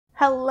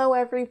Hello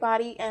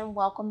everybody and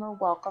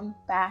welcome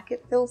back.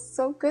 It feels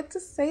so good to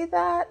say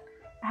that.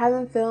 I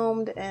haven't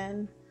filmed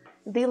in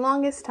the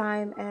longest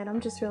time and I'm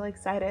just really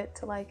excited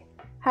to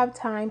have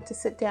time to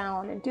sit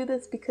down and do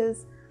this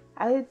because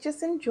I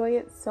just enjoy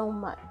it so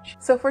much.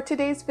 So for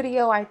today's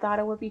video, I thought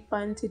it would be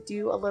fun to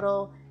do a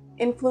little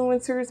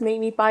influencers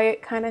made me buy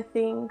it kind of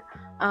thing.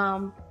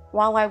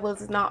 While I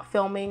was not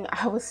filming,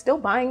 I was still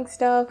buying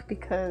stuff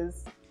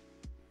because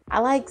I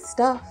like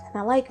stuff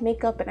and I like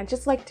makeup and I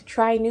just like to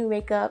try new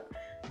makeup.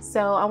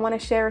 So I want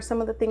to share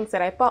some of the things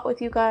that I bought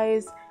with you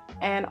guys,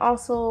 and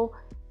also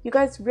you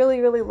guys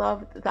really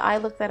loved the eye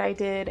look that I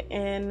did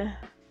in,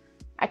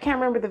 I can't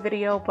remember the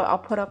video, but I'll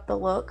put up the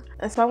look.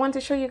 And so I wanted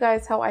to show you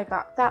guys how I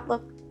got that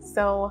look.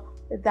 So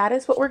that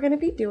is what we're going to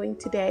be doing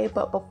today.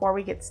 But before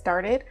we get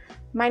started,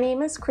 my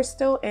name is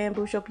Crystal and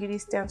Bujo Beauty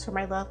stands for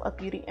my love of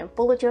beauty and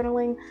bullet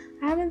journaling.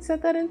 I haven't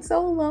said that in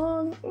so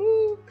long.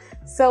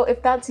 So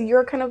if that's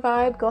your kind of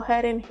vibe, go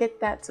ahead and hit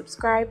that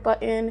subscribe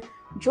button,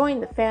 join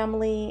the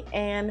family,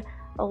 and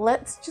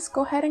let's just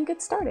go ahead and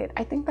get started.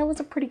 I think that was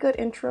a pretty good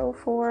intro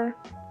for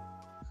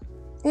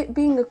it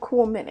being a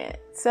cool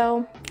minute.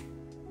 So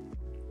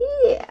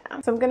yeah,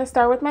 so I'm gonna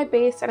start with my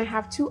base and I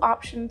have two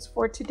options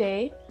for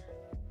today.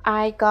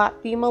 I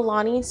got the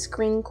Milani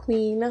Screen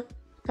Queen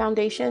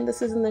foundation.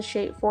 This is in the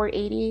shade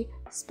 480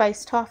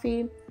 Spice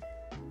Toffee.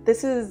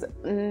 This is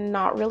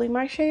not really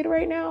my shade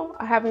right now.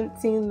 I haven't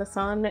seen the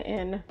sun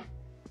in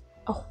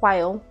a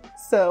while,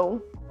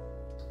 so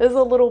this is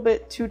a little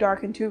bit too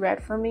dark and too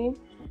red for me.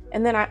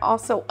 And then I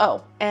also,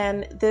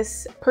 and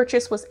this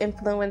purchase was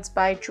influenced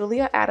by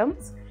Julia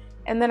Adams.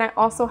 And then I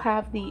also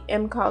have the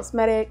M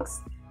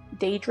Cosmetics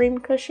Daydream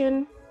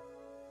Cushion.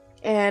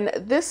 And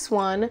this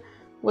one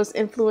was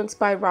influenced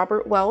by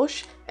Robert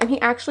Welsh, and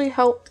he actually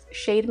helped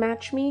shade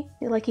match me.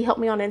 He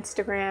helped me on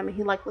Instagram, and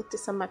he looked at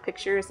some of my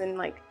pictures, and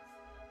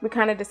we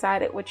kind of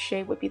decided which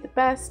shade would be the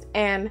best.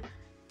 And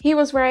he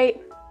was right,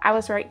 I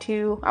was right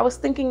too. I was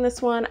thinking this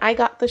one. I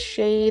got the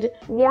shade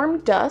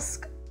Warm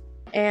Dusk,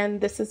 and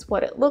this is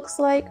what it looks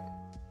like.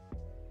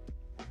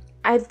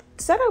 I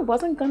said I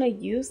wasn't gonna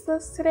use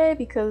this today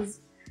because,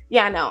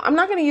 yeah, no, I'm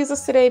not gonna use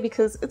this today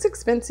because it's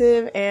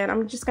expensive and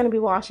I'm just gonna be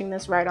washing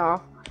this right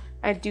off.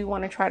 I do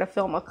want to try to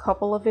film a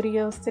couple of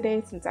videos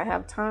today since I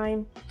have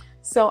time.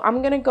 So I'm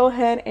going to go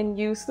ahead and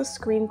use the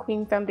Screen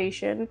Queen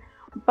foundation,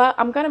 but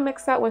I'm going to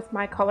mix that with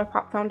my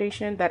Colourpop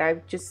foundation that I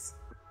just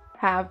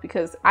have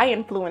because I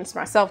influenced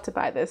myself to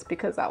buy this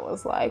because I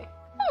was like,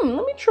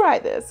 let me try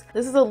this.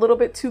 This is a little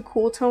bit too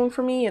cool tone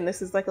for me and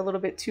this is a little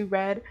bit too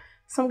red.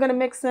 So I'm going to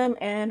mix them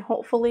and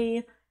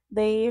hopefully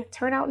they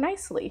turn out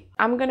nicely.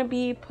 I'm going to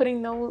be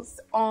putting those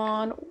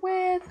on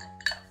with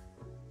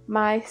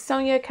my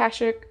Sonia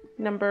Kashuk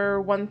number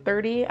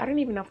 130. I don't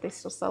even know if they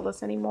still sell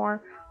this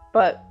anymore,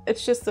 but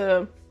it's just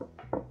a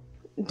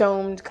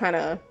domed kind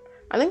of,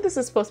 I think this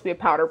is supposed to be a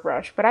powder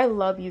brush, but I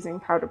love using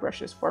powder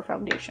brushes for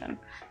foundation.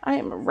 I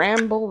am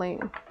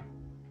rambling.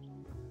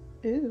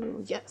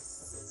 Ooh,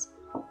 yes.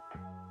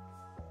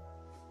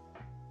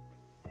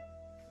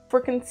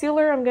 For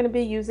concealer, I'm going to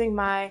be using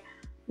my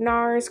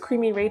Nars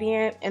Creamy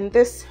Radiant, and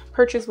this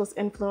purchase was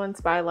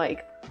influenced by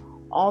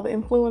all the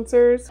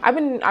influencers. I've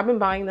been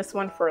buying this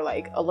one for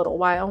a little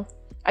while.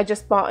 I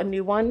just bought a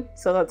new one,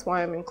 so that's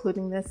why I'm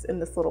including this in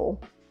this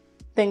little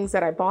things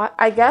that I bought.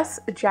 I guess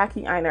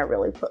Jackie Aina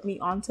really put me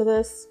onto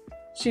this.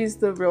 She's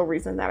the real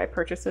reason that I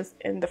purchased this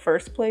in the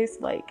first place,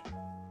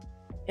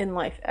 in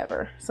life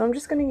ever. So I'm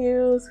just gonna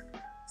use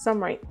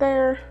some right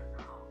there.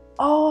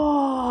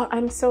 Oh,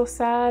 I'm so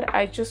sad.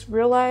 I just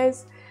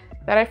realized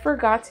that I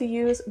forgot to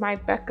use my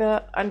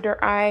Becca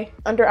under eye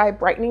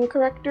brightening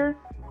corrector.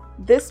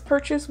 This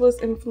purchase was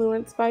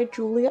influenced by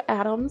Julia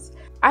Adams.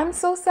 I'm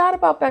so sad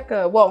about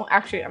Becca. Well,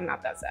 actually, I'm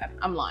not that sad.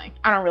 I'm lying.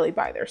 I don't really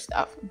buy their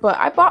stuff, but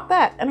I bought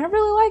that and I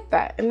really like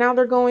that. And now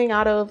they're going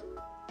out of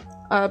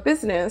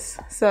business.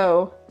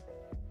 So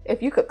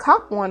if you could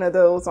cop one of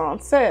those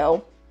on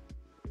sale,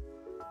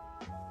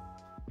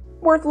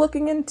 worth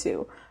looking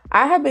into.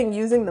 I have been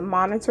using the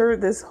monitor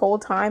this whole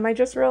time, I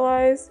just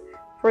realized,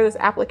 for this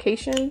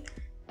application.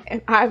 And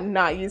I have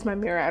not used my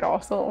mirror at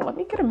all. So let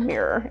me get a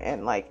mirror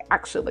and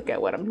actually look at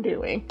what I'm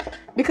doing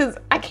because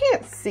I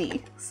can't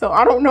see. So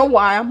I don't know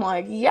why I'm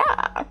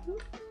yeah,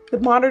 the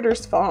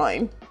monitor's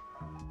fine.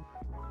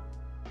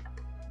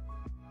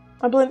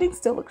 My blending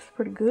still looks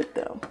pretty good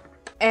though.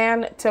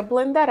 And to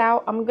blend that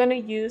out, I'm gonna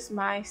use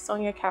my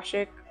Sonia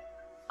Kashuk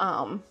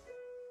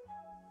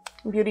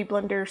beauty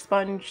blender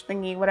sponge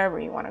thingy, whatever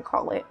you want to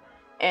call it.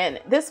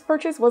 And this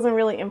purchase wasn't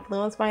really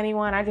influenced by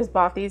anyone. I just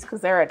bought these because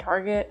they're at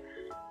Target.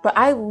 But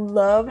I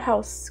love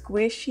how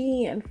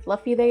squishy and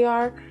fluffy they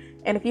are.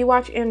 And if you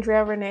watch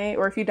Andrea Renee,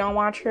 or if you don't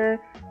watch her,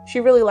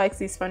 she really likes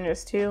these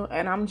sponges too.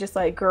 And I'm just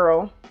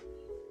girl,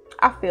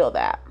 I feel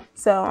that.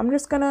 So I'm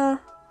just gonna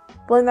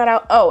blend that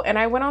out. Oh, and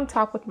I went on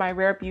top with my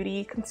Rare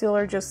Beauty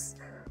concealer just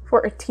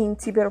for a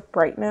teensy bit of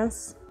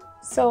brightness.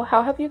 So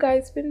how have you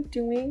guys been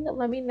doing?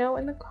 Let me know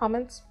in the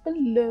comments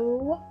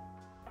below.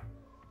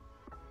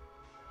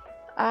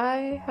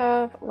 I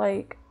have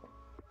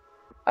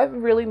I've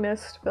really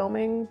missed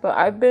filming, but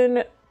I've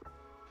been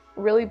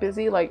really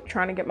busy like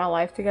trying to get my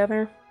life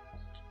together,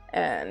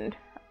 and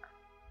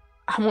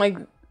I'm like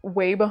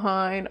way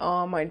behind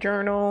on my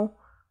journal,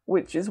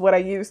 which is what I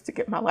use to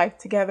get my life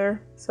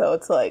together. So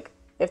it's like,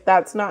 if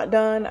that's not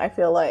done, I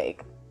feel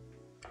like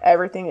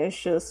everything is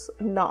just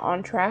not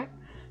on track.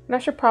 And I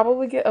should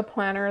probably get a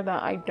planner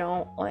that I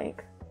don't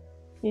like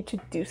need to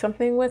do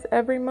something with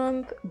every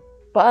month,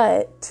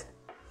 but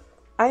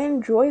I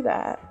enjoy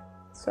that.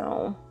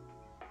 So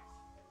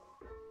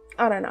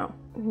I don't know.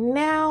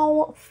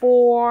 Now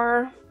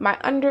for my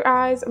under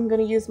eyes, I'm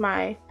gonna use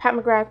my Pat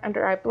McGrath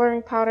under eye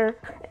blurring powder.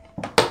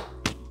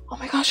 Oh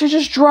my gosh, I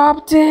just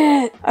dropped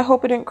it. I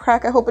hope it didn't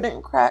crack. I hope it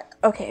didn't crack.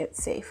 Okay,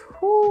 it's safe.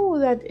 Whoo,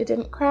 that it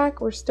didn't crack.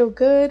 We're still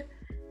good,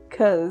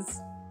 because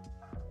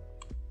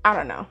I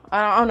don't know.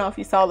 I don't know if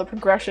you saw the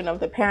progression of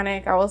the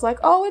panic. I was like,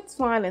 oh, it's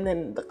fine. And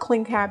then the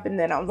clink happened. And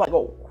then I was like,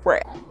 oh,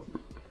 crap.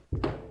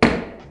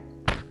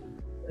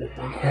 Oh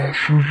my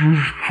gosh, I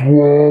just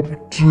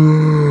dropped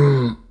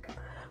it.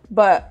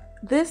 But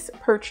this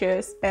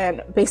purchase,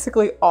 and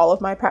basically all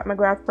of my Pat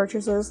McGrath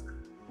purchases,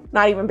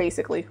 not even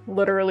basically,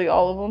 literally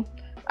all of them,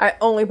 I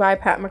only buy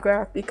Pat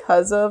McGrath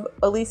because of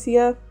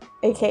Alicia,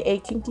 aka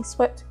Kinky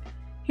Sweat,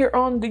 here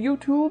on the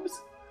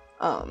YouTubes.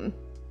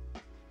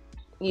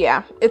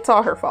 Yeah, it's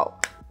all her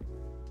fault.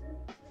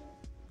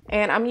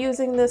 And I'm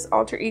using this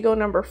Alter Ego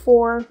number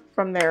 4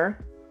 from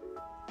their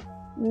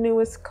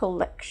newest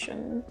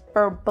collection.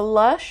 For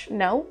blush,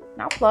 no,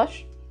 not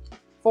blush.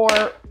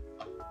 For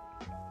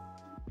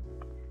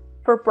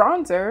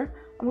bronzer,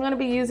 I'm going to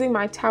be using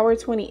my Tower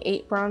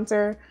 28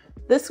 bronzer.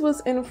 This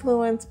was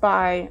influenced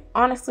by,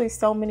 honestly,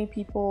 so many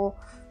people.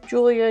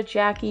 Julia,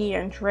 Jackie,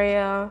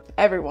 Andrea.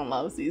 Everyone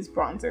loves these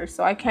bronzers,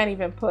 so I can't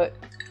even put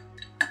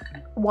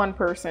one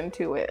person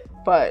to it.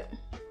 But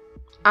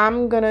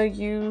I'm gonna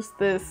use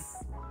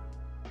this.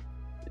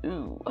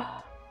 Ooh,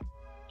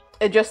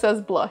 it just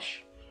says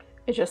blush.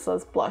 It just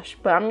says blush,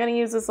 but I'm gonna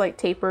use this like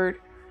tapered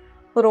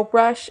little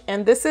brush,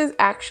 and this is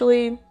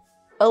actually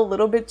a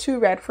little bit too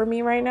red for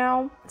me right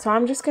now, so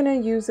I'm just gonna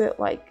use it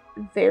like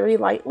very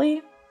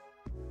lightly,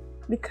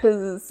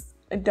 because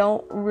I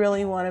don't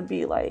really want to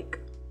be like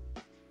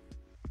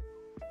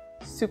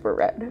super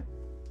red.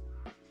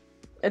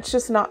 It's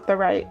just not the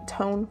right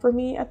tone for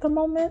me at the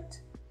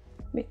moment,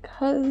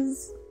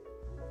 because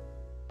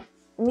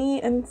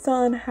me and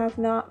Son have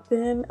not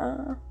been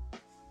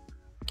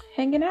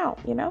hanging out,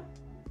 you know?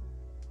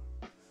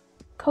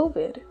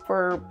 COVID.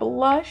 For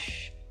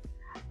blush,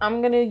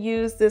 I'm gonna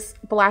use this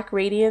black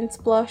Radiance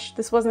blush.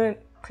 This wasn't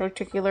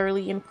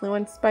particularly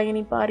influenced by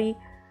anybody,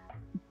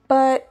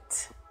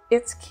 but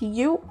it's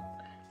cute,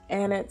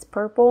 and it's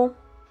purple,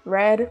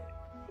 red.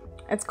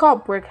 It's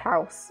called Brick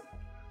House.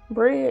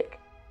 Brick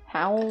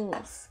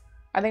House.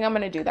 I think I'm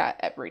gonna do that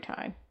every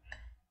time.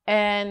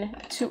 And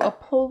to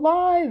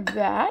apply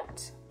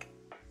that,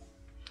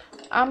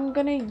 I'm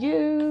gonna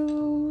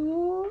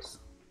use,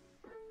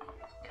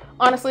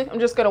 honestly, I'm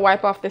just gonna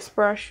wipe off this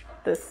brush,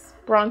 this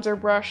bronzer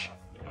brush,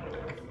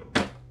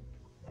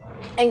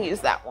 and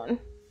use that one.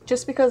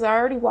 Just because I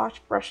already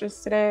washed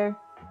brushes today,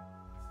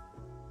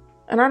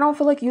 and I don't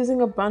feel like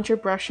using a bunch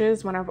of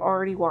brushes when I've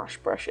already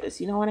washed brushes,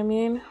 you know what I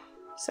mean?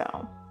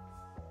 So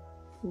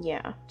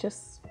yeah,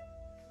 just,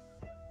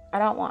 I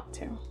don't want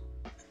to.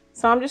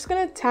 So I'm just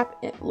gonna tap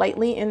it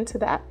lightly into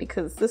that,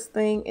 because this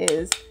thing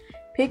is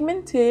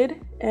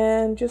pigmented,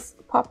 and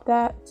just pop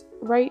that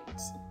right,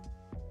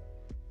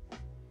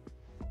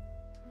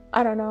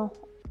 I don't know,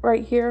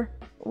 right here,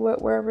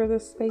 wherever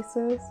this space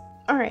is.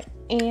 All right,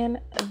 and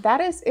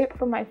that is it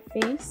for my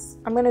face.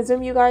 I'm gonna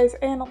zoom you guys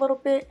in a little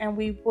bit, and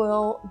we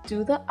will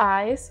do the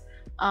eyes.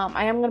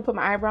 I am gonna put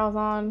my eyebrows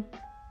on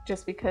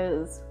just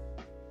because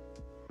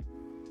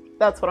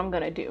that's what I'm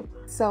gonna do.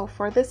 So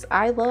for this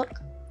eye look,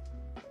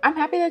 I'm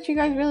happy that you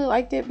guys really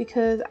liked it,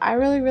 because I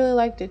really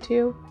liked it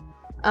too.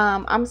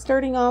 I'm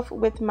starting off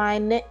with my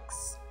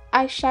NYX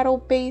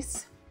eyeshadow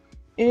base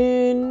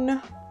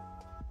in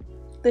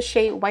the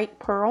shade White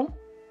Pearl,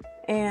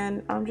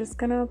 and I'm just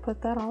gonna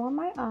put that all on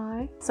my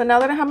eye. So now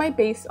that I have my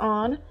base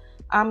on,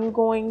 I'm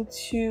going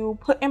to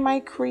put in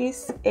my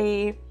crease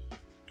a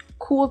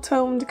cool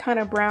toned kind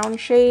of brown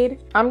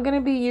shade. I'm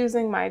gonna be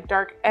using my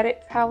Dark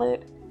Edit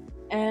palette,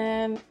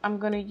 and I'm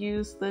gonna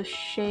use the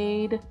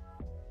shade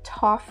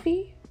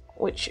Toffee,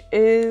 which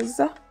is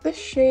the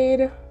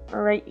shade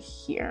right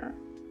here.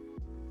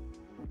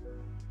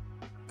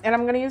 And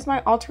I'm gonna use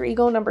my Alter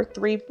Ego number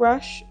 3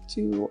 brush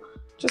to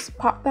just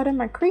pop that in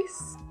my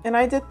crease. And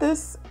I did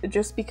this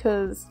just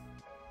because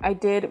I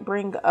did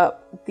bring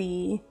up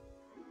the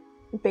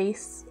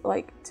base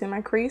like to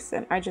my crease,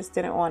 and I just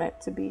didn't want it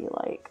to be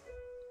like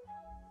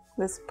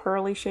this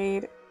pearly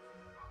shade.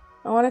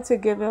 I wanted to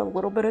give it a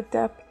little bit of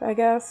depth, I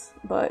guess,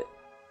 but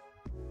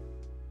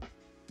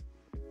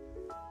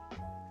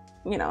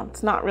you know,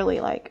 it's not really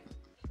like,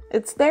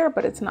 it's there,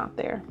 but it's not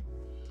there.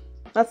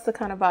 That's the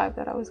kind of vibe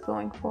that I was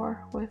going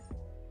for with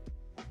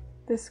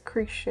this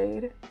crease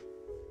shade.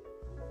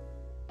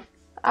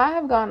 I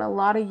have gotten a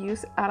lot of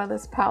use out of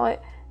this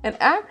palette, and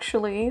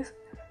actually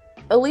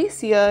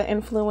Alicia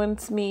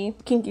influenced me,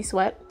 Kinky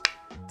Sweat,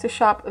 to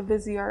shop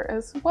Viseart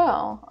as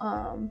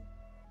well.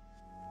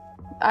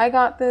 I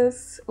got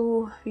this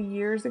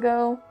years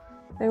ago.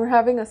 They were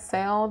having a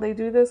sale. They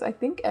do this, I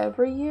think,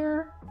 every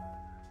year.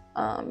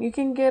 You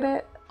can get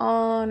it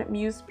on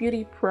Muse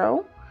Beauty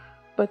Pro,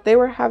 but they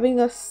were having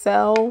a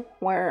sale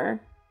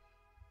where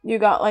you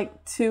got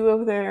like 2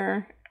 of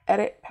their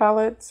edit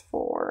palettes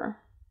for,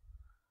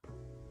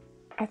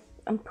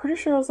 I'm pretty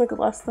sure it was like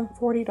less than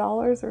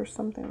 $40 or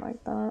something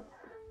like that.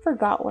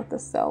 Forgot what the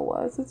sale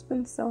was. It's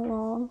been so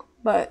long.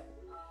 But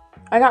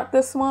I got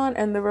this one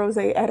and the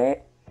Rosé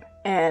Edit,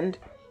 and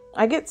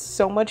I get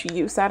so much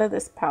use out of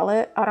this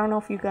palette. I don't know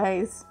if you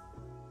guys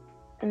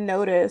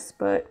notice,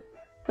 but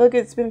I feel like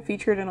it's been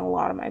featured in a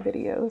lot of my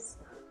videos.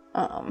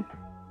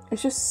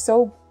 It's just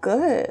so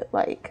good,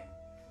 like,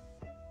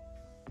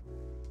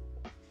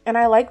 and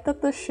I like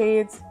that the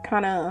shades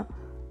kind of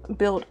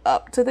build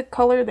up to the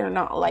color. They're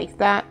not like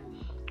that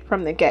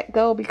from the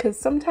get-go, because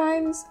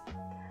sometimes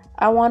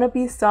I want to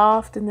be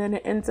soft and then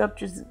it ends up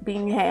just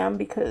being ham,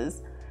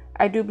 because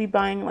I do be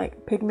buying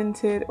like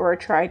pigmented, or I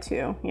try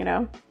to, you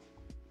know,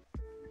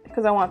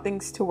 because I want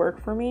things to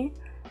work for me.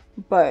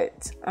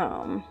 But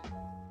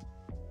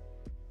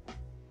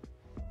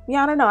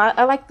yeah, I don't know.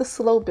 I like the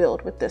slow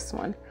build with this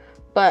one.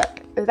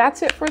 But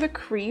that's it for the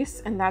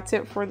crease, and that's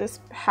it for this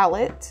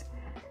palette.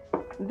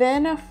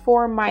 Then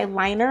for my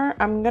liner,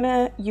 I'm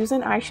gonna use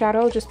an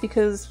eyeshadow just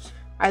because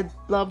I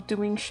love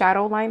doing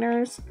shadow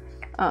liners.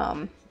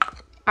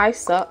 I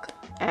suck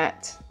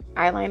at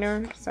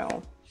eyeliner,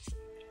 so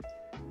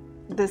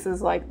this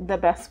is like the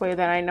best way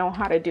that I know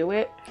how to do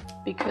it,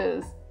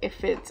 because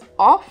if it's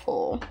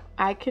awful,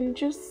 I can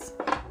just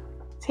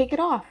take it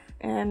off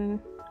and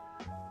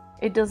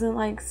it doesn't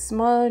like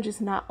smudge.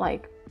 It's not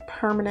like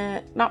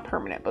permanent, not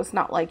permanent, but it's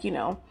not like, you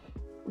know,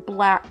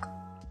 black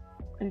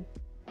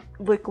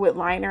liquid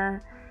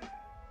liner,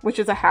 which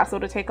is a hassle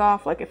to take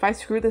off. Like if I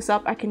screw this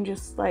up, I can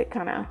just like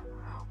kind of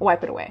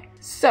wipe it away.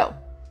 So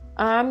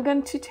I'm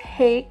going to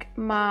take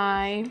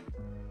my,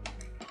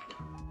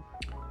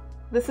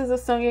 this is a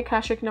Sonia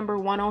Kashuk number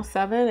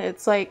 107.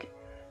 It's like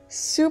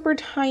super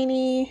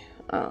tiny,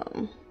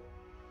 and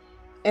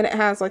it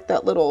has like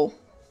that little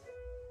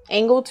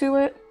angle to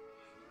it,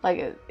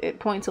 like it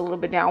points a little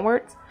bit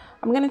downwards.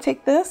 I'm gonna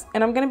take this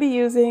and I'm gonna be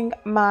using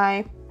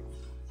my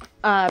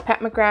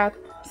Pat McGrath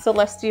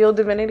Celestial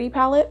Divinity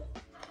palette,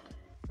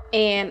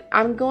 and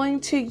I'm going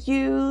to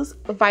use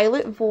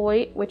Violet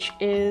Void, which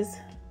is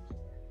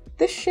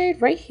this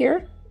shade right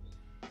here,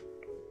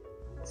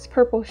 this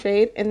purple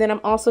shade. And then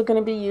I'm also going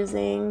to be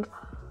using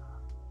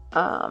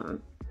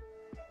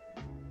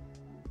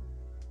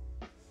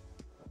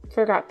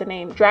forgot the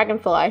name,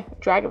 Dragonfly,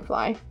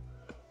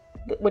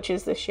 which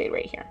is this shade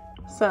right here.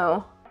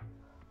 So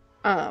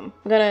I'm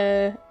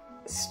gonna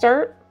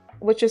start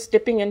with just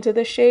dipping into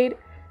the shade.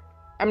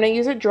 I'm gonna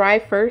use it dry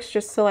first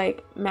just to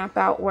like map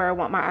out where I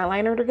want my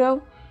eyeliner to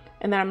go,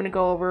 and then I'm gonna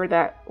go over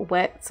that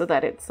wet so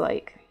that it's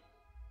like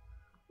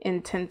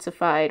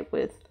intensified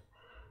with,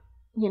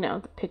 you know,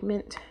 the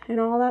pigment and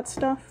all that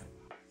stuff.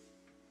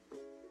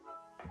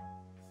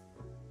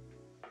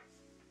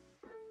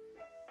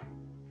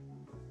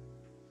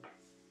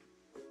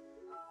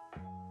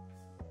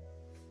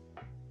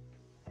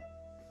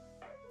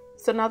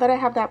 So now that I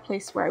have that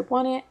place where I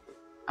want it,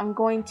 I'm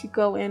going to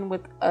go in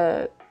with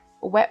a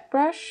wet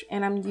brush,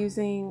 and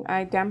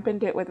I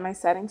dampened it with my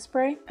setting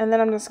spray, and then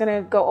I'm just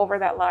gonna go over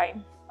that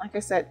line, like I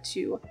said,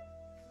 to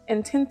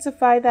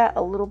intensify that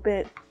a little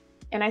bit.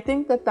 And I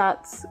think that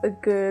that's a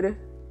good,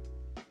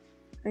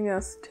 I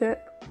guess,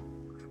 tip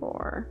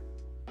for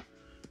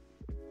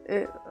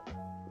it,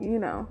 you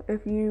know,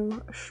 if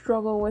you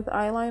struggle with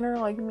eyeliner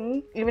like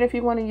me. Even if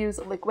you want to use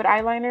liquid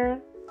eyeliner,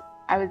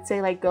 I would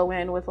say like go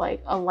in with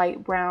like a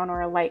light brown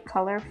or a light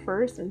color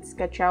first and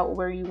sketch out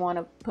where you want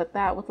to put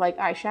that with like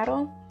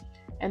eyeshadow,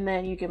 and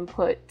then you can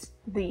put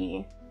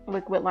the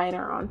liquid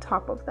liner on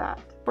top of that.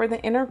 For the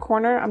inner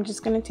corner, I'm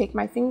just going to take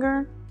my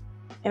finger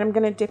and I'm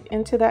going to dip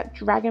into that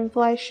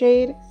Dragonfly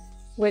shade,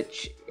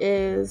 which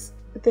is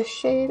this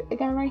shade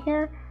again right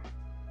here.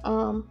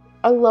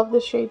 I love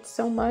this shade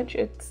so much.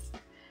 It's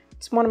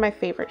one of my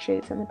favorite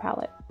shades in the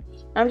palette.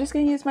 I'm just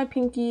going to use my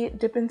pinky,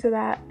 dip into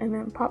that, and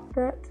then pop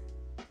that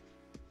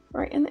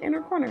right in the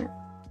inner corner.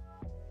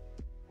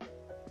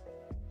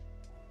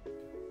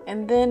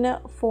 And then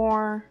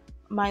for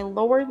my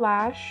lower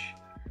lash,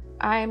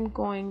 I'm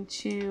going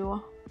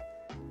to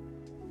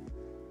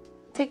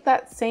take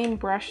that same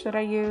brush that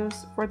I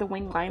use for the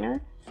wing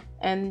liner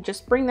and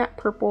just bring that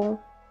purple,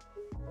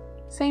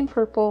 same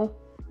purple,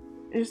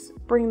 just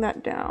bring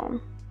that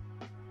down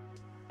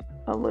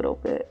a little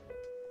bit.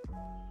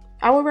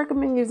 I would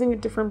recommend using a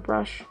different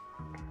brush.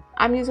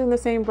 I'm using the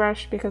same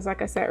brush because,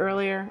 like I said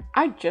earlier,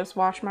 I just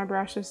washed my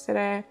brushes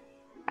today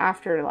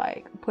after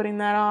like putting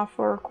that off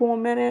for a cool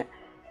minute.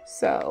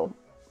 So,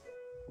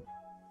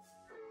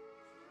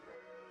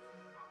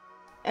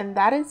 and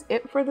that is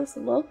it for this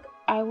look.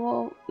 I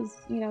will,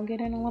 you know,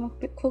 get in a little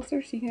bit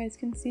closer so you guys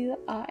can see the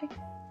eye.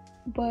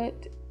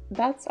 But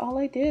that's all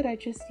I did. I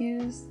just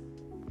used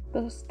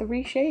those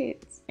 3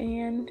 shades.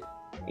 And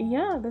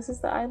yeah, this is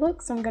the eye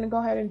look. So I'm gonna go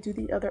ahead and do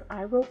the other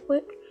eye real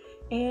quick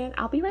and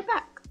I'll be right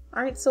back.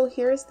 All right, so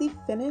here's the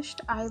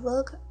finished eye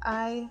look.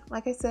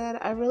 Like I said,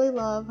 I really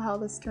love how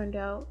this turned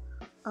out.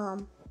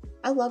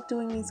 I love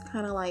doing these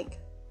kind of like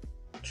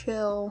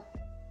chill,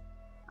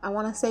 I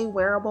want to say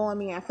wearable. I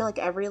mean, I feel like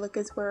every look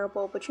is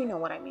wearable, but you know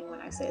what I mean when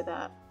I say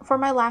that. For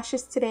my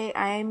lashes today,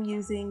 I am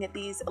using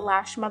these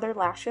Lash Mother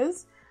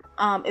lashes.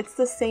 It's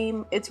the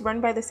same, it's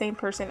run by the same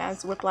person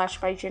as Whiplash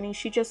by Jenny.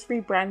 She just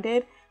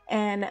rebranded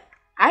and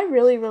I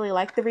really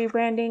like the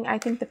rebranding. I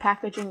think the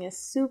packaging is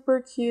super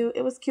cute.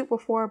 It was cute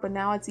before, but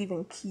now it's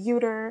even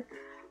cuter.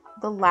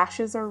 The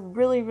lashes are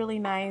really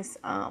nice.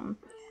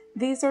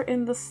 These are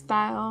in the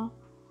style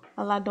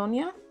La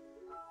Doña.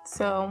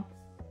 So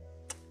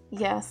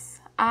yes,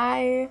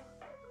 I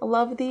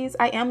love these.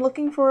 I am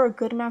looking for a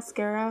good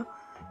mascara,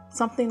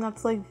 something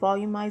that's like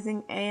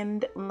volumizing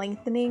and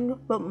lengthening,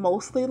 but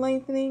mostly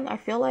lengthening. I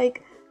feel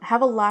like I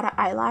have a lot of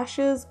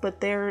eyelashes,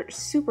 but they're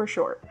super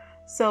short.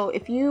 So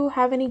if you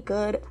have any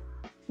good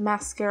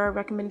mascara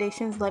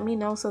recommendations, let me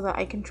know so that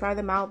I can try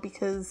them out,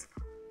 because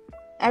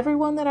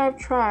everyone that I've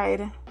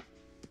tried,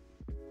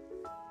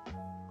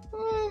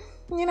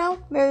 you know,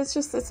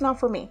 it's not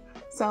for me.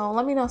 So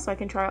let me know so I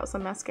can try out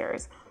some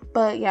mascaras.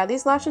 But yeah,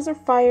 these lashes are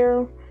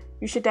fire.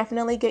 You should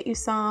definitely get you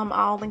some.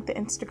 I'll link the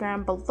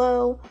Instagram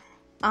below.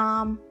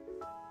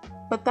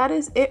 But that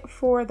is it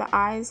for the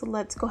eyes.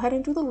 Let's go ahead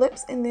and do the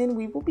lips and then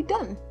we will be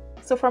done.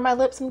 So for my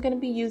lips, I'm going to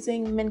be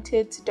using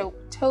Minted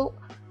Dope Taupe.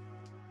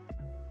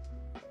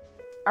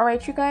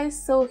 Alright you guys,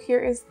 so here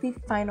is the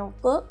final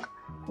look.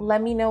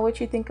 Let me know what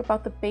you think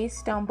about the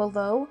base down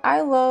below.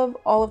 I love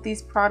all of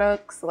these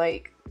products.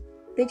 Like,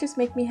 they just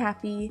make me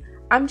happy.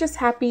 I'm just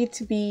happy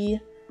to be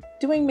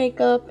doing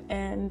makeup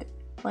and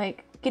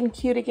like getting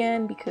cute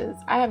again, because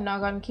I have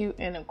not gotten cute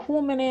in a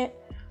cool minute.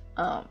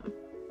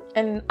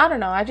 And I don't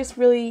know, I just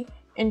really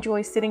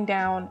enjoy sitting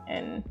down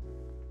and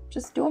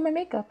just doing my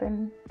makeup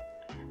and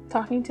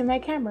talking to my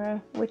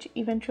camera, which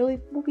eventually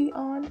will be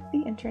on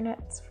the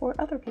internet for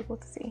other people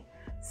to see.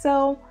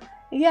 So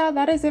yeah,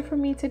 that is it for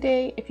me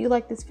today. If you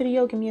like this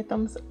video, give me a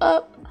thumbs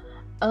up,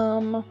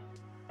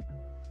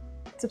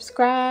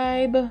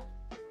 subscribe.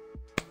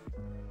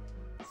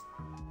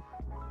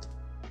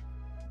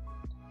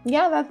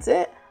 Yeah, that's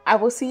it. I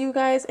will see you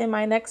guys in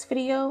my next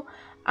video.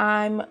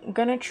 I'm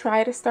gonna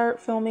try to start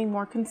filming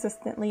more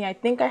consistently. I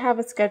think I have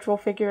a schedule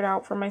figured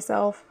out for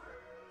myself.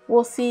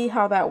 We'll see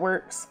how that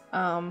works.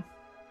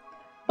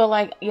 But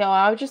like, yo,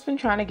 I've just been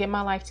trying to get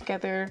my life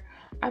together.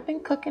 I've been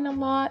cooking a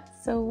lot,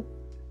 so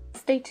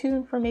stay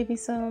tuned for maybe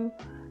some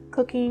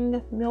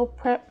cooking, meal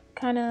prep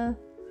kind of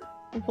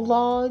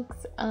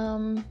vlogs.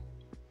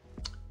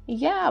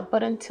 Yeah,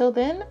 but until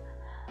then,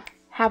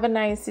 have a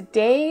nice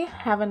day,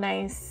 have a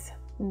nice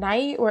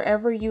night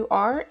wherever you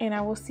are, and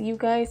I will see you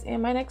guys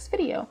in my next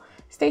video.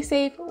 Stay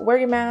safe, wear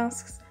your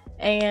masks,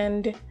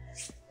 and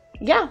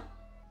yeah,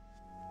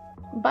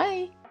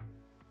 bye.